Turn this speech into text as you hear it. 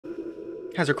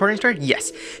Has recording started?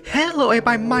 Yes. Hello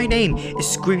everybody, my name is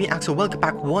Screaming Axel. Welcome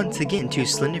back once again to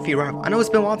Slender. I know it's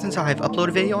been a while since I've uploaded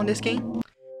a video on this game,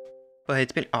 but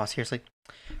it's been, oh seriously.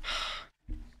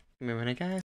 Give me a minute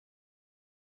guys.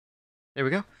 There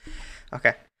we go.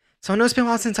 Okay. So I know it's been a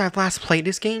while since I've last played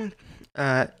this game.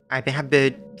 I've been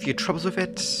having a few troubles with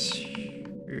it.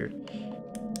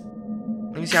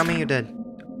 Let me see how many of the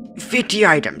 50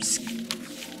 items.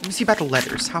 Let me see about the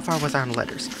letters. How far was I on the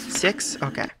letters? 6?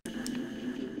 Okay.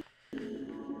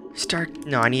 Start.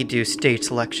 No, I need to do stage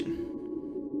selection.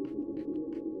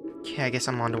 Okay, I guess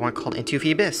I'm on the one called Into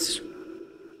the Abyss.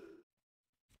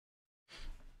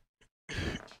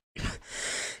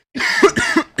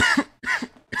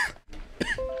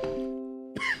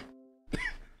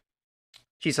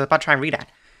 Jeez, I was about to try and read that.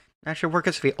 Natural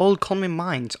workers of the old Coleman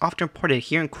mines often reported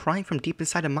hearing crying from deep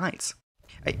inside the mines.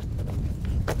 Okay,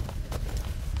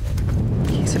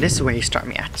 so this is where you start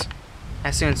me at.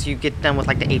 As soon as you get done with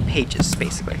like the 8 pages,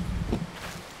 basically.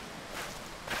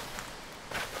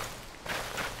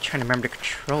 Trying to remember the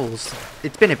controls.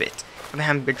 It's been a bit. I'm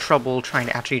having a bit of trouble trying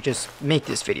to actually just make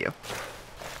this video.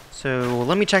 So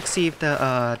let me check see if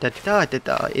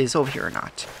the is over here or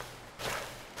not.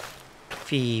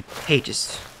 The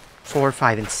pages 4,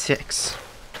 5, and 6.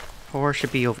 4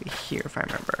 should be over here if I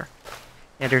remember.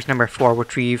 Yeah, there's number 4,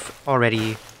 which we've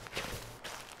already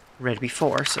read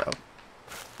before, so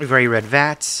we've already read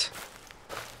that.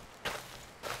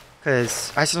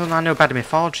 Because I still don't know about the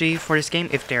mythology for this game,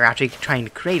 if they're actually trying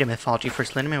to create a mythology for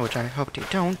Slenderman, which I hope they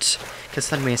don't, because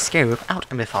Slenderman is scary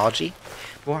without a mythology.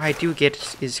 But what I do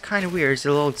get is kind of weird, is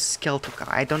a little skeletal guy.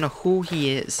 I don't know who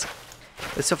he is.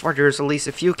 But so far there's at least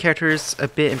a few characters a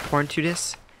bit important to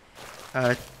this.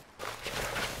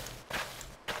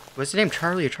 What's the name?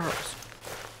 Charlie or Charles?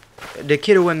 The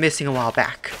kid who went missing a while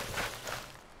back.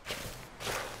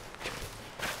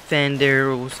 Then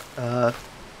there was,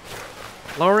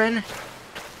 Lauren,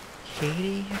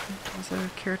 Katie was a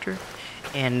character,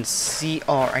 and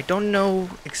CR. I don't know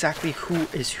exactly who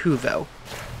is who though.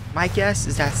 My guess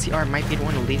is that CR might be the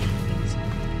one leading things.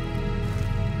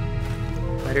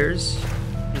 Letters.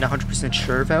 I'm not 100%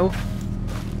 sure though.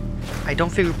 I don't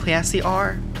think we play as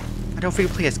CR. I don't think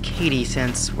we play as Katie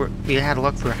since we had to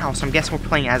look for a house. So I'm guessing we're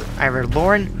playing as either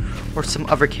Lauren or some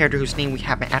other character whose name we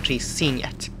haven't actually seen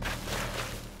yet.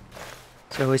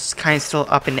 So it's kind of still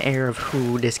up in the air of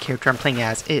who this character I'm playing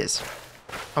as is.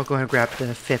 I'll go ahead and grab the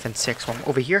 5th and 6th one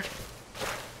over here.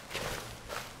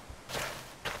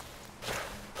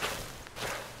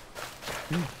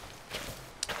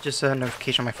 Just a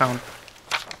notification on my phone.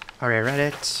 Alright, read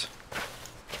it.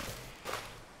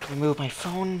 Remove my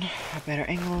phone. A better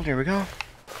angle. There we go.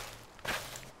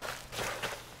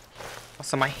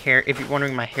 Also, my hair, if you're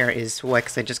wondering, my hair is wet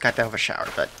because I just got out of a shower,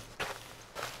 but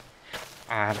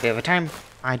I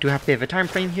do have a bit of a time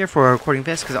frame here for recording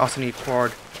this because I also need to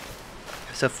record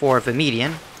episode 4 of a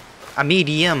medium. I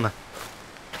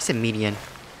said median.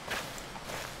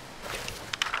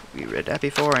 We read that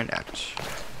before and that.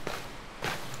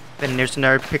 Then there's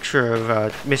another picture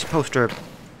of Miss Poster.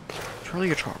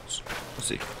 Charlie or Charles? Let's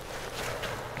see.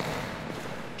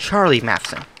 Charlie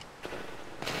Matheson.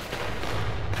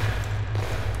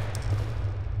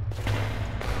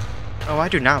 Oh, I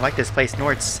do not like this place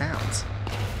nor its sounds.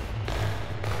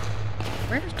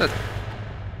 Where's the...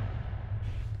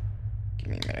 Give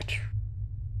me a minute.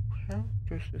 How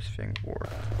does this thing work?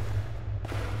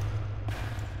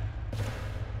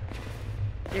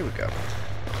 Here we go.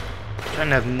 I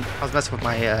was messing with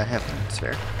my headphones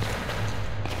there.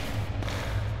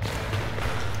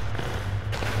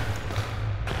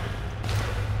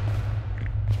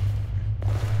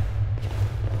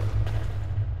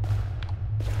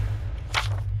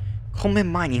 Coleman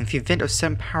mining. In the event of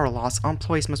sudden power loss, all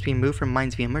employees must be moved from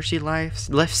mines via emergency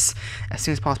lifts as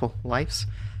soon as possible.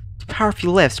 To power the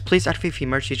lifts, please activate the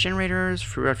emergency generators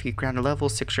for the ground level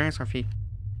 6 generators.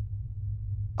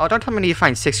 Oh, don't tell me I need to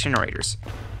find 6 generators.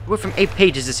 We went from 8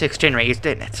 pages to 6 generators,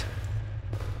 didn't it?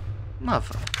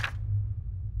 Mother.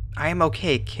 I am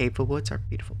okay, Kate. The woods are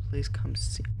beautiful. Please come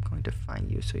see. I'm going to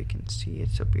find you so you can see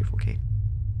it's so beautiful, Kate.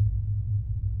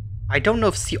 I don't know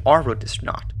if CR wrote this or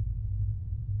not.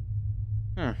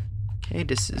 Okay,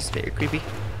 this is very creepy.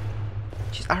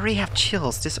 Jeez, I already have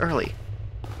chills this early.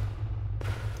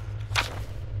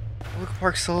 Local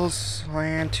Park sells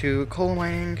land to coal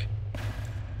mining.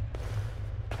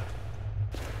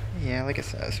 Yeah, like it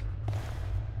says.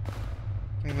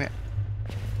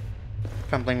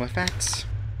 Fumbling with facts.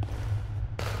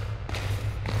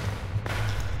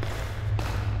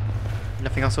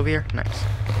 Nothing else over here? Nice.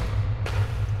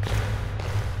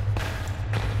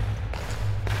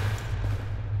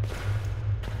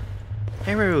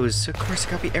 Arrows! Of course, it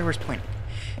gotta be arrows pointing.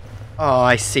 Oh,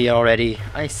 I see it already.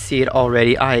 I see it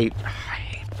already. I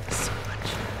hate this so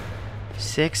much.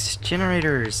 6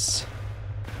 generators.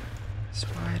 So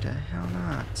why the hell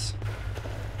not?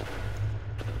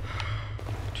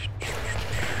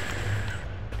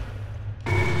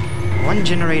 One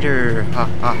generator. Ha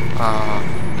ha ha.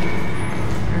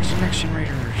 Where's the next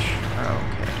generator? Oh,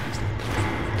 okay.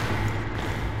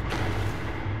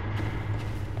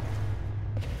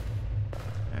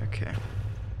 Okay.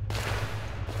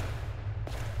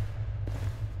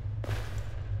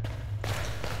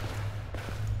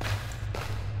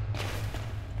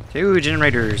 Two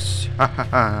generators. Ha ha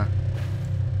ha.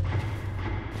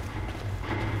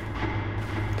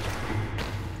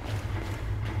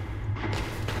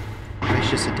 It's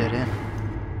just a dead end.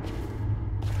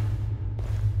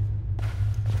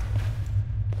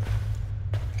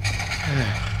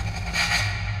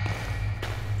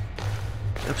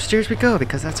 Upstairs we go,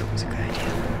 because that's always a good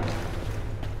idea.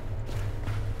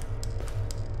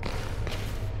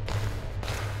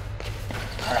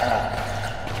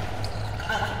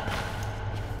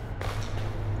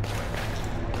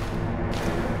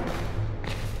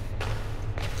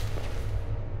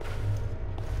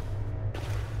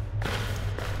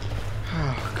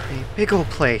 Oh, great. Big old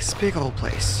place. Big old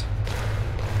place.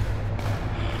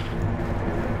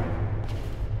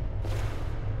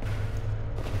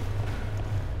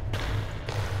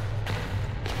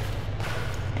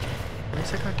 At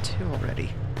least I got 2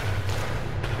 already.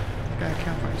 I gotta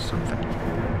count for something.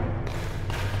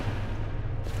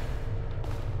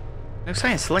 No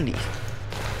sign of Slendy.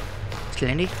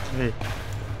 Slendy?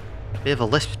 Bit of a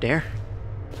lisp there.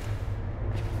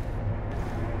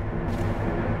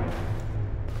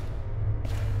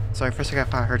 Sorry, first I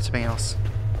thought I heard something else.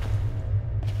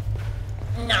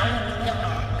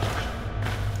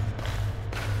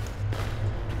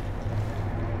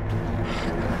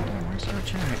 Where's our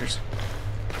generators?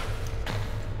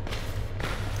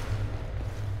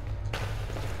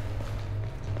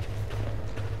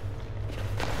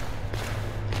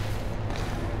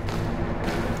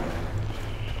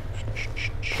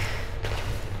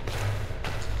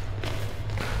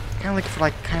 Kinda looking for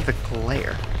like kind of a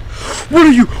glare. What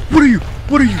are you? What are you?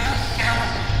 What are you?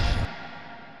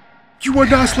 You are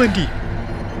not Slendy!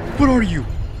 What are you?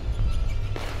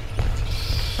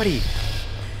 Buddy.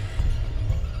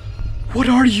 What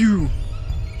are you?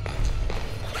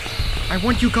 I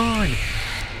want you gone!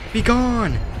 Be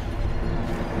gone!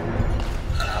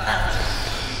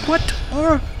 What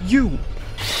are you?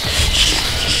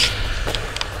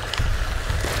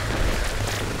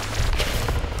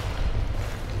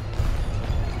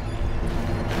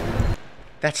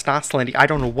 That's not Slendy. I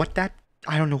don't know what that...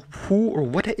 I don't know who or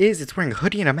what it is. It's wearing a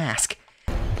hoodie and a mask.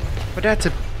 But that's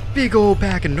a big old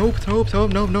bag of nope, nope,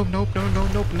 nope, nope, nope, nope, nope, nope,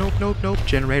 nope, nope, nope, nope,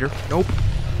 generator. Nope.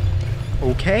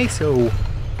 Okay, so...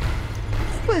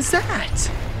 What is that?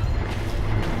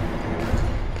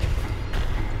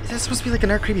 Is that supposed to be like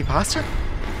another creepypasta?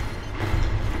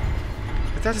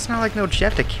 But that does not like no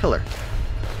Jeff the Killer.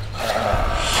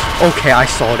 Okay, I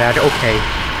saw that. Okay.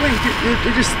 Wait,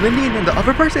 you're just Slendy and then the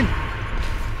other person?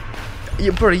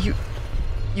 Bro, you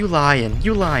lying.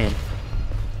 You lying.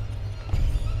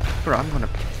 Bro, I'm gonna...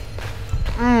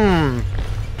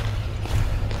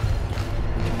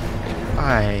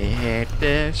 I hate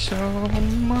this so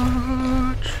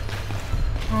much.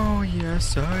 Oh,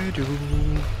 yes, I do.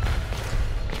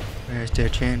 Where's the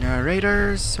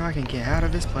generators so I can get out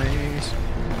of this place?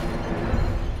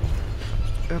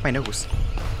 Oh, my nose.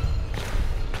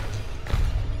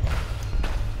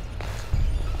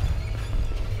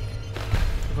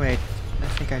 Wait, I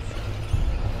think I've...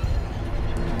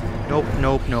 Nope,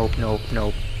 nope, nope, nope,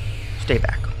 nope. Stay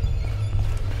back.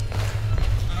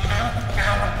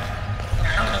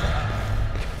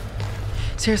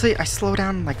 Seriously, I slow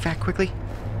down like that quickly?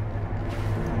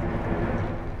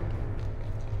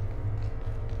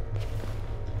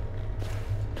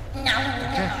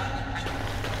 Okay.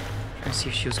 Trying to see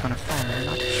if she was gonna fall or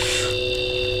not.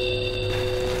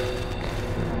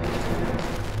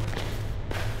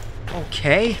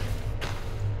 Okay.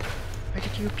 Why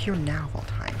did you appear now of all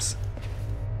times?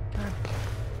 God.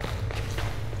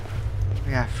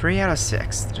 We got 3 out of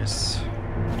 6. Just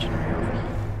generate over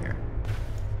here.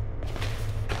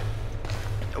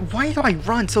 Why do I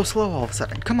run so slow all of a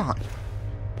sudden? Come on.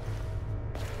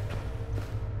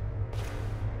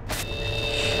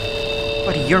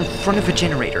 Buddy, you're in front of a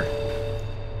generator.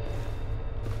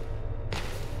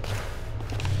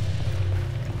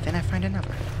 Then I find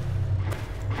another.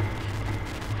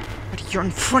 Buddy, you're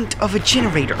in front of a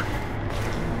generator.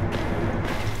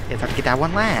 I thought I'd get that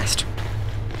one last.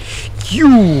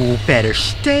 You better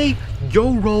stay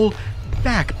your roll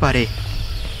back, buddy.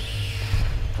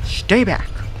 Stay back.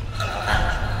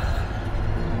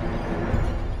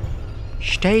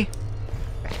 Stay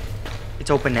back. It's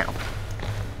open now.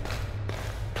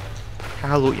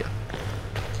 Hallelujah.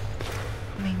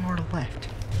 How many more left?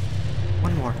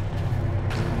 One more.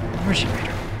 Emergency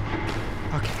generator.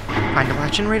 Okay. Find the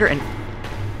last generator and...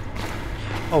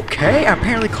 Okay,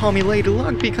 apparently call me Lady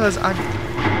Luck because I'm...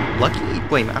 Lucky?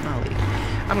 Wait a minute, I'm not a lady.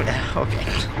 I'm gonna... Okay.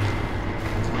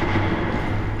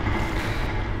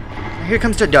 Here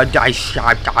comes the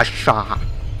Dasha.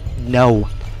 No.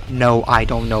 No, I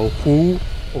don't know who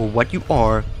or what you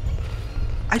are.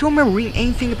 I don't remember reading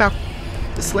anything about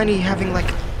the Slender having,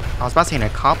 like... I was about to say an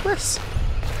accomplice?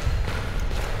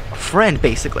 A friend,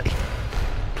 basically.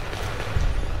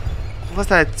 What's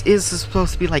that? Is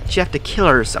supposed to be like Jeff the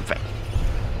Killer or something.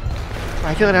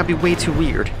 I feel like that'd be way too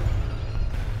weird.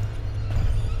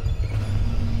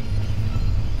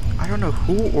 I don't know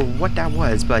who or what that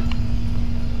was, but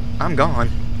I'm gone.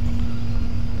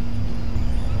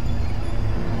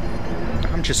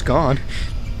 I'm just gone.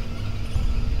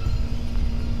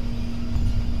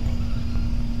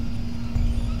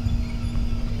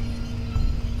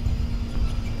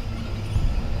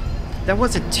 That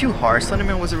wasn't too harsh.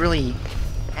 Slenderman wasn't really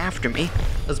after me.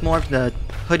 It was more of the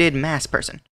hooded masked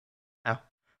person. Oh.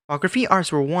 While graffiti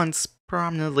artists were once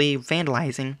prominently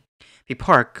vandalizing the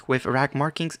park with erratic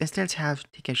markings, incidents have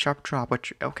taken a sharp drop,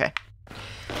 which... Okay.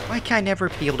 Why can't I never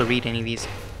be able to read any of these?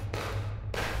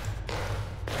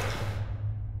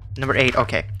 Number 8,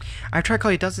 okay. I've tried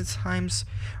calling you dozens of times.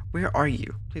 Where are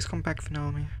you? Please come back if you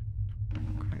know me.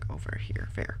 I'm gonna go over here.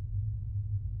 Fair.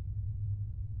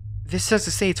 This says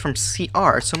to say it's from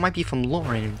CR, so it might be from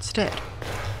Lauren instead.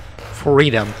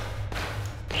 Freedom.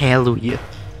 Hallelujah.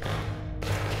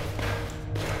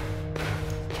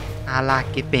 I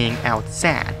like it being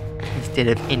outside instead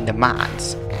of in the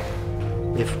mines.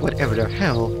 With whatever the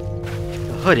hell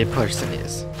the hooded person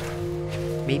is.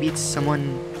 Maybe it's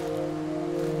someone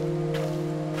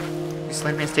who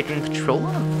Slenderman's taking control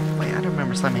of? Wait, I don't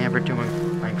remember Slenderman ever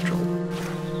doing mind control.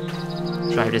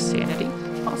 Drive to sanity,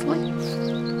 possibly?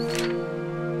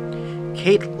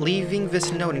 Kate, leaving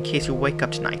this note in case you wake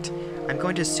up tonight. I'm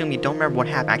going to assume you don't remember what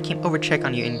happened. I came over to check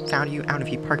on you and found you out of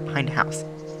your park behind the house.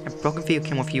 A broken video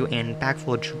came with you and a bag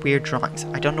full of weird drawings.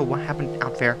 I don't know what happened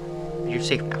out there, but you're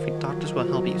safe now. If your doctors will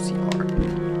help you, CR.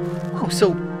 Oh,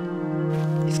 so...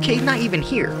 is Kate not even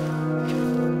here?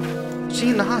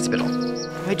 She's in the hospital.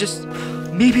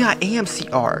 Maybe I am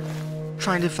CR.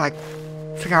 Trying to, like,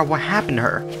 figure out what happened to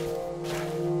her.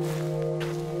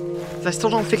 I still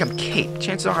don't think I'm Kate.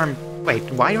 Chances are I'm... Wait,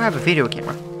 why do I have a video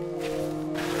camera?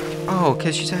 Oh,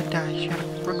 because she said she had a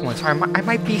broken one. Sorry, I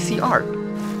might be CR.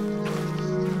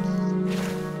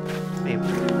 Wait,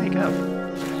 where do I go?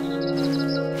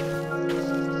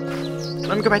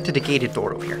 Let me go back to the gated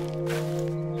door over here.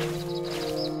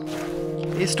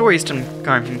 The story's done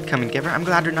coming together. I'm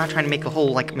glad they're not trying to make a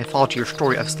whole, like, mythology or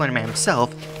story of Slenderman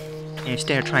himself. And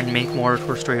instead of trying to make more of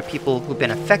a story of people who've been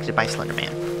affected by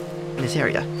Slenderman in this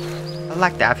area. I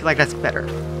like that. I feel like that's better.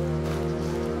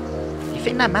 You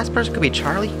think that masked person could be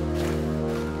Charlie?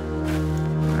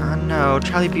 No.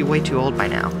 Charlie'd be way too old by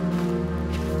now.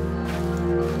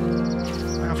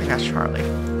 I don't think that's Charlie.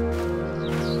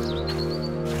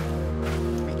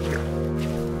 Right here.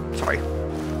 Sorry.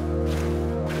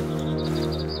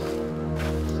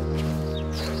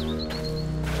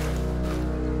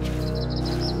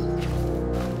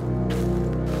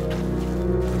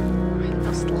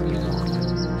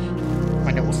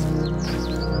 My nose.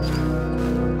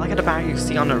 Look at the battery you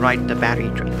see on the right, the battery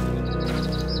drain.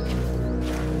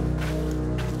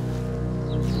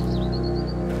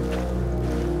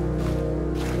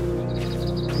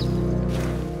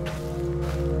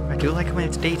 I do like it when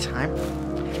it's daytime.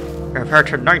 Compared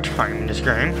to nighttime in this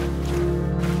game.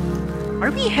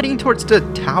 Are we heading towards the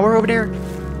tower over there?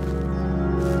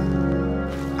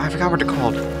 I forgot what they're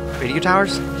called. Radio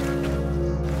towers?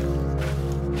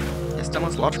 It's the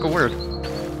most logical word.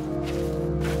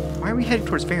 Why are we heading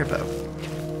towards there, though?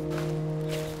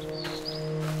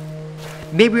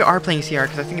 Maybe we are playing CR,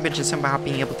 because I think you mentioned something about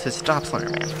being able to stop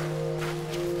Slenderman.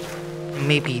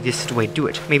 Maybe this is the way to do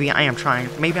it. Maybe I am CR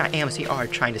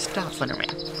trying to stop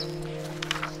Slenderman.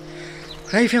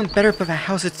 Are you feeling better, but the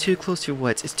house is too close to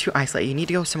woods. It's too isolated. You need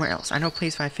to go somewhere else. I know a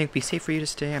place I think would be safe for you to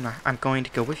stay. I'm going to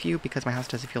go with you because my house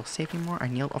doesn't feel safe anymore. I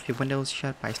nailed off your windows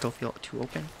shut, but I still feel too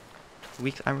open.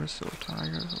 Weeks I was so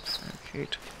tired. Okay,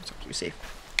 so keep you safe.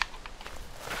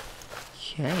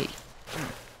 Okay.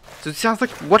 So it sounds like...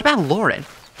 What about Lauren?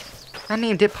 That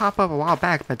name did pop up a while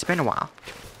back, but it's been a while.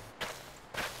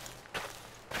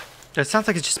 It sounds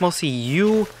like it's just mostly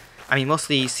you,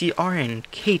 mostly CR and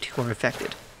Kate who are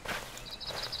affected.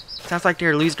 Sounds like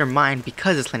they're losing their mind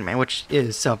because of Slenderman, which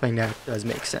is something that does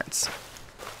make sense.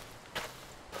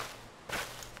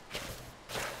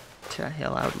 To the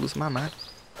hell, I would lose my mind.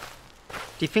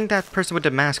 Do you think that person with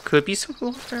the mask could be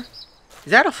Slender?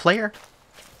 Is that a flare?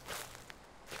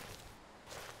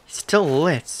 It's still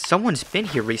lit. Someone's been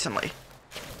here recently.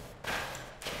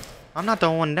 I'm not the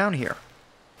only one down here.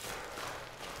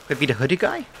 Could it be the hooded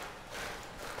guy?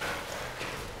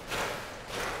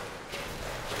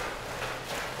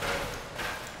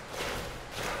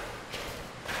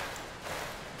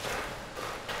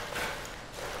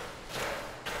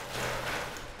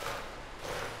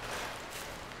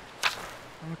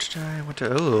 What did I want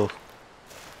to... Oh.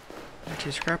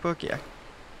 Actually, scrapbook? Yeah.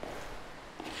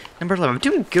 Number 11. I'm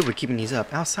doing good with keeping these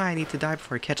up. Outside, I need to die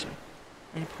before I catch them.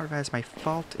 Any part of that is my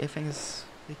fault. If things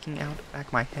leaking out the back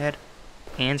of my head.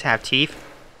 Hands have teeth.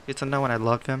 Used to know when I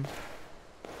loved them.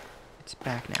 It's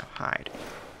back now. Hide.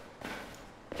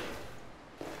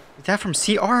 Is that from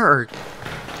CR or...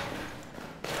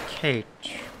 Kate?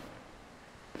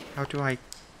 How do I...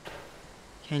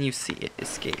 Can you see it?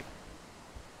 Escape.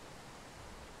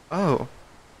 Oh.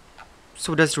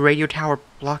 So does the radio tower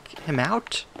block him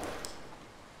out?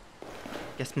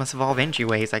 Guess must evolve energy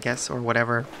waves, I guess, or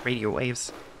whatever. Radio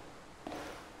waves.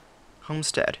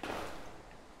 Homestead.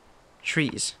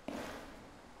 Trees.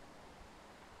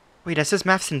 Wait, that says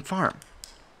Matheson Farm.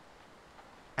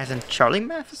 As in Charlie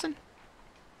Matheson?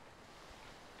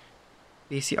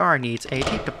 VCR needs a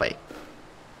tape to play.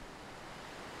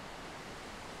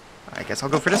 I guess I'll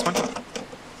go for this one.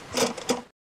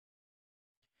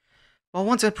 While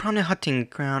once a prominent hunting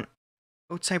ground,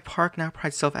 Outside Park now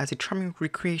prides itself as a charming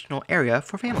recreational area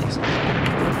for families.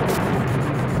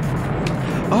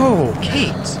 Oh,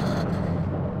 Kate!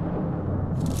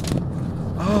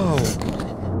 Oh.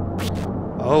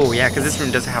 Oh, yeah, because this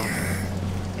room does have...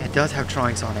 It does have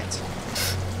drawings on it.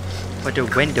 But the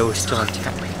window is still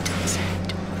intact.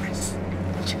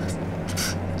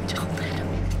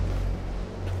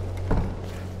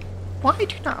 Why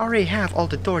do you not already have all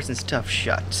the doors and stuff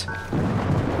shut?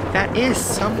 That is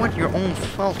somewhat your own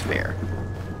fault there.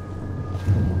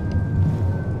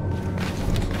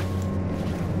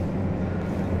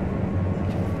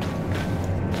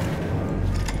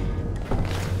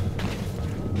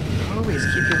 Always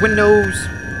keep your windows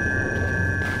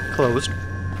closed.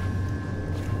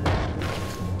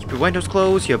 Keep your windows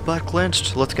closed, your butt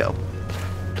clenched. Let's go.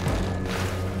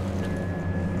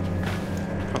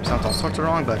 Probably sounds all sorts of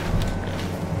wrong, but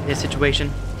in this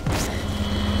situation.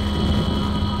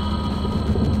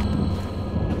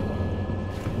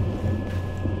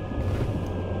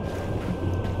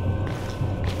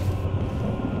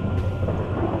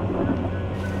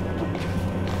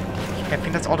 I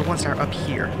think that's all the ones that are up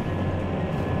here.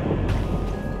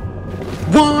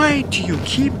 Why do you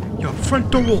keep your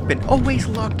front door open? Always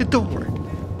lock the door.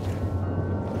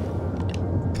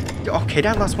 Okay,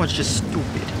 that last one's just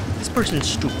stupid. This person's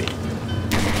stupid.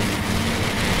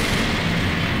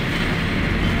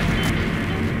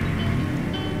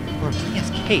 Well, yes,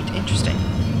 Kate. Interesting.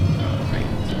 Alright.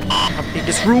 How big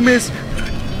this room is?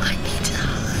 I need to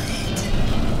hide.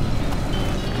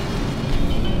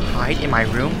 Hide in my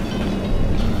room?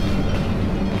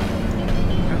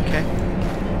 Okay.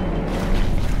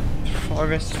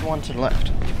 Farthest one to the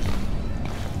left.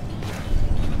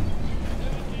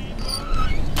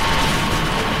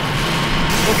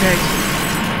 Okay.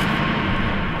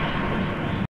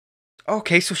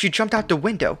 Okay, so she jumped out the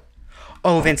window.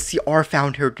 Oh, then CR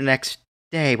found her the next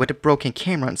day with a broken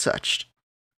camera and such.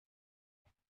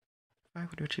 Why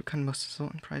would achieve kind of most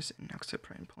insulting price and accept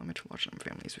pride employment to large number of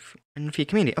families in the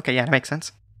community? Okay, yeah, that makes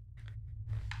sense.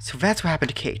 So that's what happened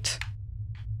to Kate.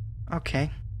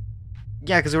 Okay.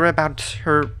 Yeah, because we read about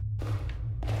her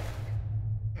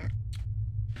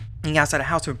being outside the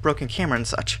house with a broken camera and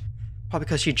such. Probably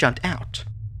because she jumped out.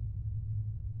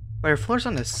 But her floor's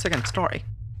on the second story.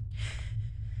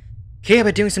 Kate had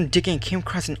been doing some digging and came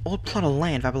across an old plot of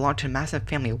land that belonged to the Matheson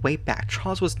family way back.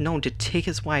 Charles was known to take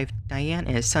his wife, Diane,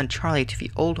 and his son, Charlie, to the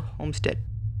old homestead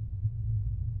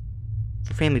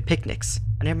for family picnics.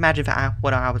 I never imagined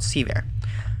what I would see there.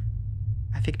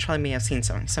 I think Charlie may have seen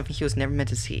something he was never meant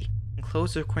to see.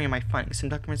 Enclosed is recording my findings. Some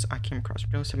documents I came across.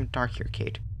 No, something dark here,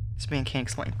 Kate. This man can't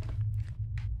explain.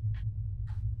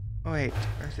 Oh, wait.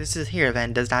 If this is here,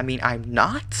 then does that mean I'm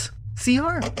not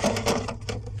CR?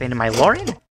 Then am I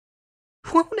Lauren?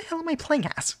 Who the hell am I playing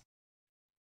as?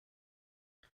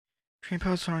 Train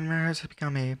post on Maris has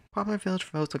become a popular village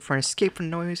for those looking for an escape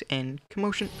from noise and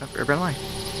commotion of urban life.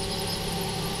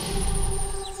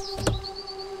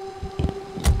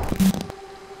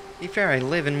 be fair, I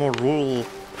live in more rural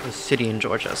city in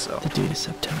Georgia, so. The date is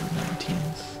September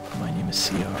 19th. My name is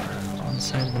CR, on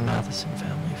site of the Matheson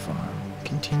family farm,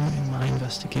 continuing my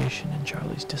investigation in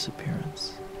Charlie's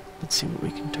disappearance. Let's see what we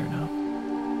can turn up.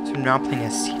 So now I'm playing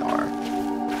as CR.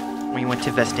 When you went to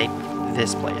investigate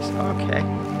this place. Okay.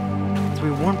 So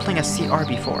we weren't playing as CR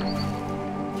before.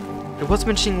 It was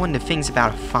mentioning one of the things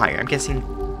about a fire. I'm guessing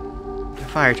the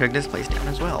fire took this place down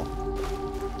as well.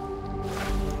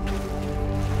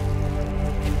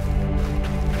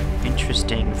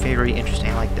 Interesting. Very interesting.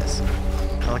 I like this.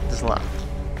 I like this a lot.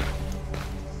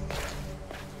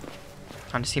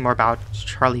 Trying to see more about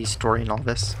Charlie's story and all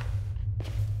this.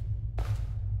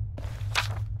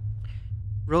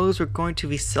 Rose, we're going to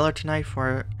the cellar tonight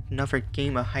for another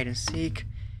game of hide and seek.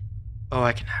 Oh,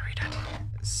 I cannot read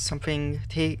that. Something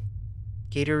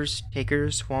takers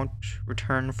won't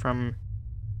return from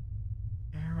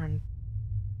Aaron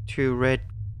to Red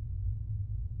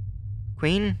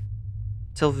Queen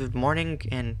till the morning,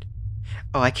 and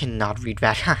oh, I cannot read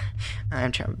that.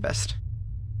 I'm trying my best.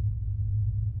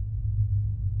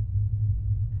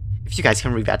 If you guys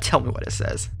can read that, tell me what it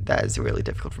says. That is really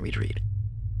difficult for me to read.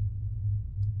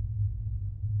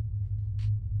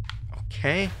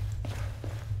 Okay.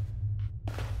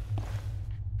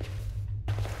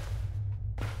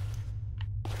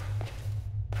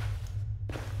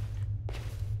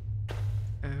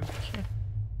 Okay.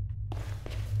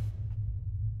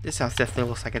 This house definitely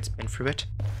looks like it's been through it.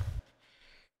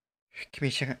 Give me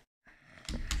a second.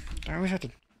 I always have to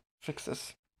fix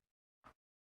this.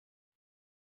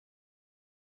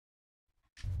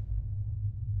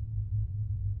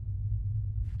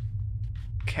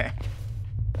 Okay.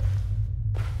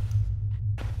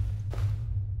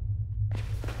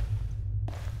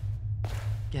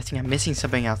 Guessing I'm missing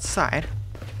something outside.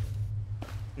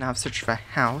 Now I've searched for a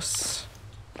house.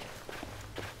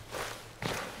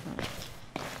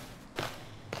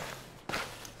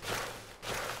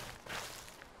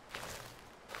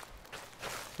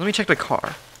 Let me check the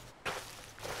car.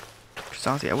 Because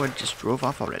honestly, I would have just drove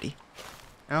off already.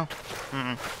 No?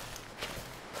 Mm-mm.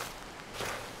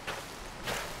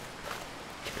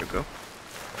 There we go.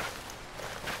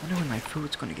 I wonder when my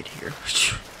food's gonna get here.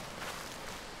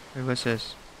 Wait, what's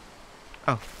this?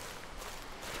 Oh.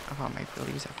 I thought I might be able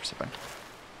to use that for something.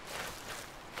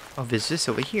 Oh, there's this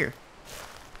over here.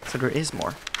 So there is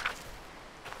more.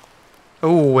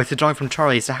 Oh, it's a drawing from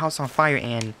Charlie. It's a house on fire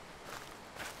and...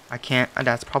 I can't...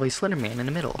 that's probably Slender Man in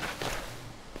the middle.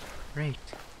 Great.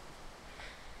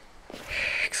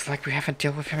 Looks like we haven't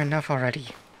dealt with him enough already.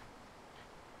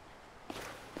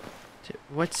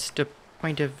 What's the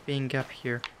point of being up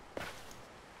here?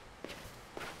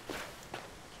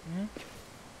 Okay.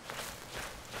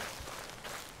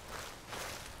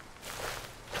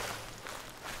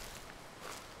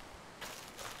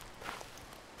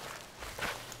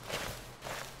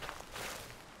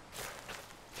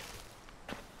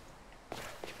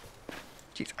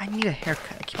 Jeez, I need a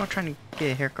haircut. I keep on trying to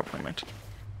get a haircut appointment.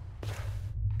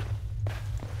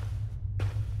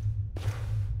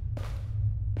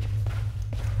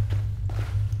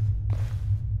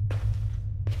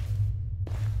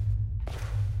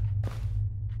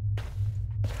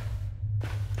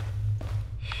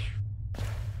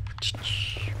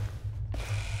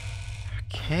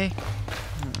 Okay.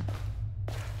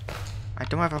 I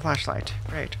don't have a flashlight.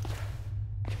 Great.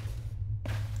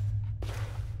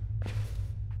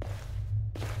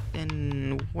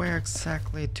 Then where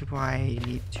exactly do I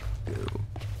need to go?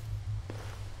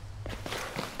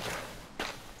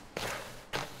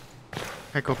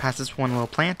 I go past this one little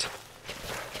plant?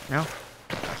 No?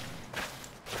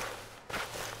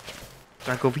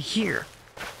 Do I go over here?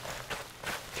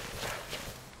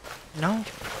 No?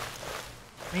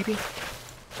 Maybe?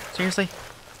 Seriously?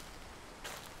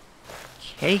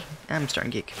 Okay, I'm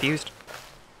starting to get confused.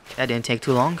 That didn't take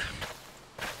too long.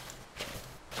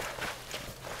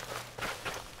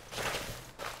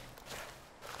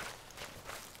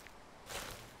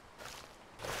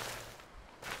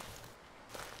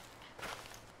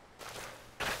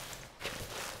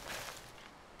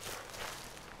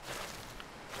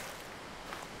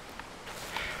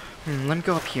 Let me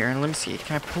go up here and let me see.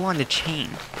 Can I pull on the chain?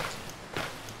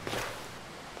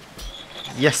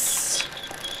 Yes!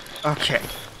 Okay.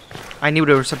 I knew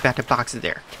there was some battered boxes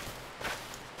there.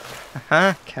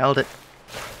 Killed it.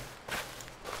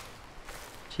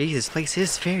 Jeez, this place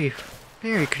is very,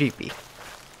 very creepy.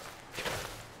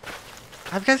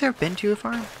 Have you guys ever been to a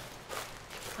farm?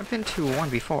 I've been to one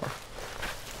before.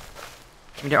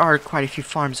 I mean, there are quite a few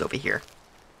farms over here.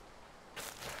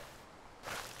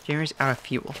 Generator's out of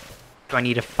fuel. Do I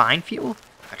need to find fuel?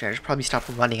 Actually, I should probably stop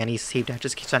running. I need to save that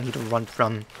just in case I need to run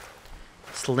from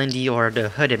Slendy or the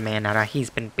hooded man now that he's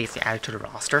been basically added to the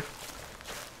roster.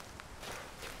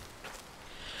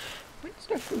 When's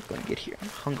that food gonna get here? I'm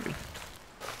hungry.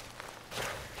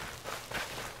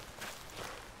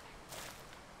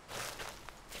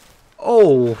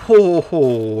 Oh, ho,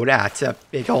 ho, that's a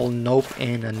big old nope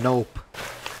and a nope.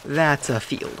 That's a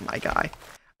field, my guy.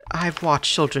 I've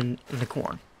watched children in the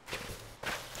corn.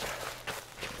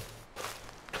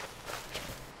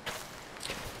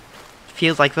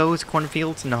 Fields like those,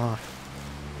 cornfields? Nah.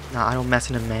 Nah, I don't mess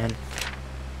in them, man.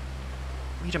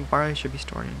 Wheat and barley should be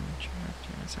stored in...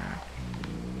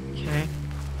 Okay.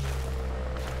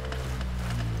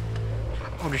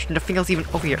 Oh, there's nothing else even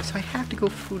over here, so I have to go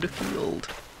through the field.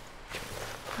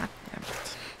 God damn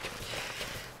it.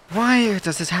 Why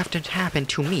does this have to happen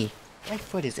to me? My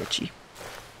foot is itchy.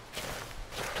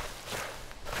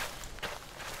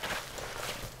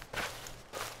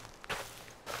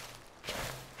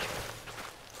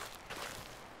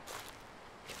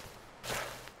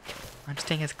 I'm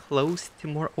staying as close to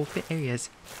more open areas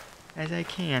as I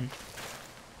can.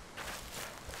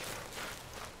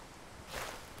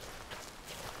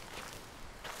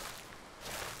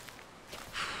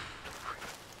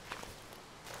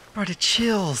 Bro, the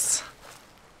chills.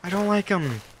 I don't like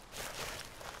them.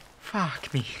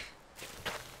 Fuck me.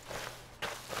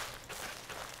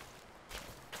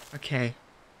 Okay.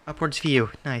 Upwards view.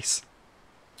 Nice.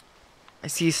 I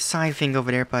see a side thing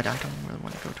over there, but I don't really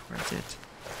want to go towards it.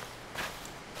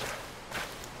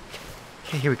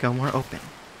 Okay, here we go. More open.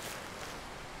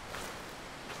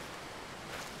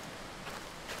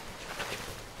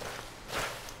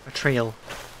 A trail.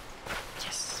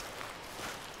 Yes.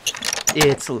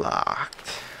 It's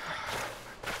locked.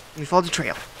 We follow the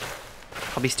trail.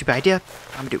 Probably a stupid idea.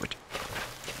 I'm gonna do it.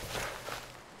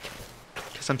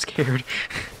 Because I'm scared.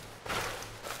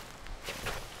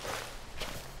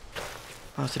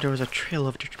 Oh, so there was a trail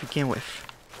over there to begin with.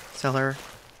 Cellar.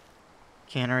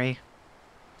 Cannery.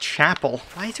 Chapel.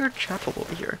 Why is there a chapel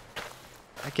over here?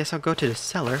 I guess I'll go to the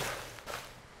cellar.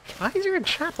 Why is there a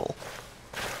chapel?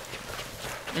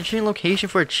 Interesting location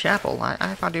for a chapel.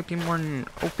 I thought it'd be more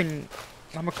open,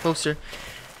 more closer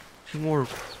to more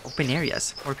open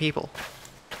areas, more people.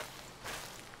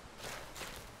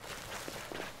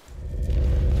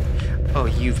 Oh,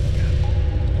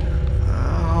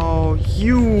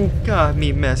 you got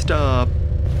me messed up.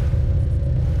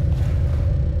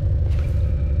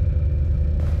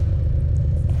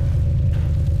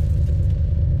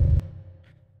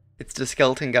 It's the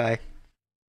skeleton guy.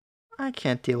 I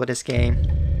can't deal with this game.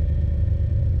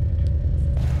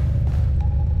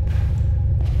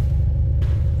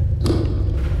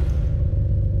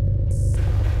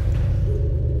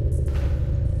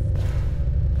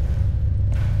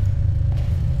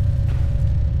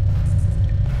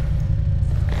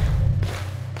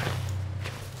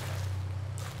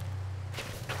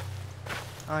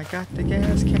 I got the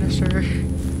gas canister.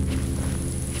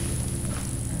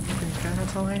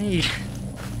 That's all I need.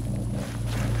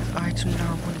 I do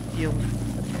not want to deal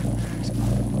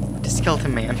with the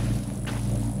skeleton man.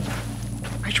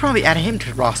 I should probably add him to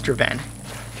the roster then.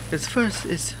 Because first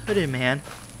is hooded man.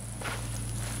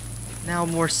 Now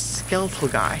more skeletal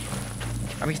guy.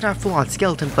 I mean, he's not full on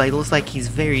skeleton, but he looks like he's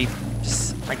very,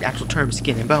 like the actual term,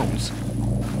 skin and bones.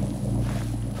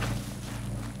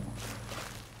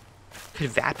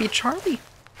 Could that be Charlie?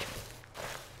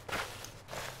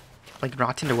 Like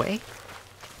rotting away?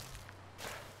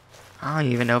 I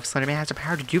don't even know if Slender Man has the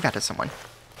power to do that to someone.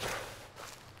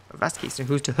 If that's the case, then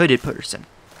who's the hooded person?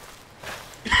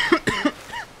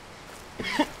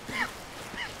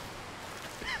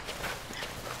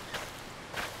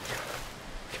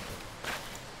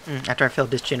 After I filled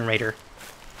this generator,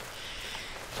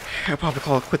 I'll probably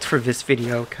call it quits for this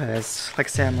video, because, like I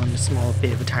said, I'm on a small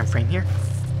bit of a time frame here.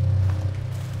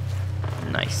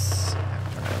 Nice.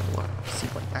 Let's see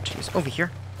what actually is over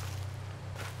here.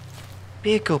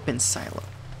 Big open silo.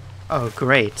 Oh,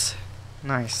 great.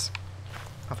 Nice.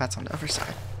 Oh, that's on the other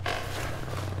side.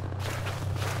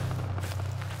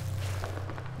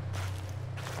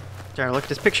 Did I look at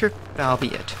this picture? That'll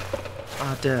be it.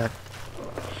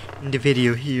 In the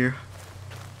video here.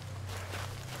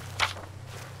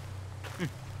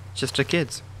 Just the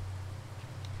kids.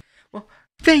 Well,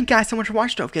 thank you guys so much for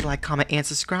watching. Don't forget to like, comment, and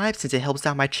subscribe since it helps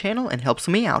out my channel and helps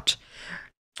me out.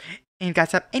 And if you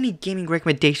guys have any gaming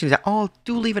recommendations at all,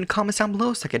 do leave in the comments down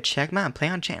below so I can check them out and play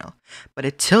on channel. But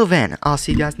until then, I'll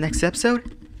see you guys next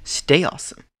episode. Stay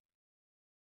awesome.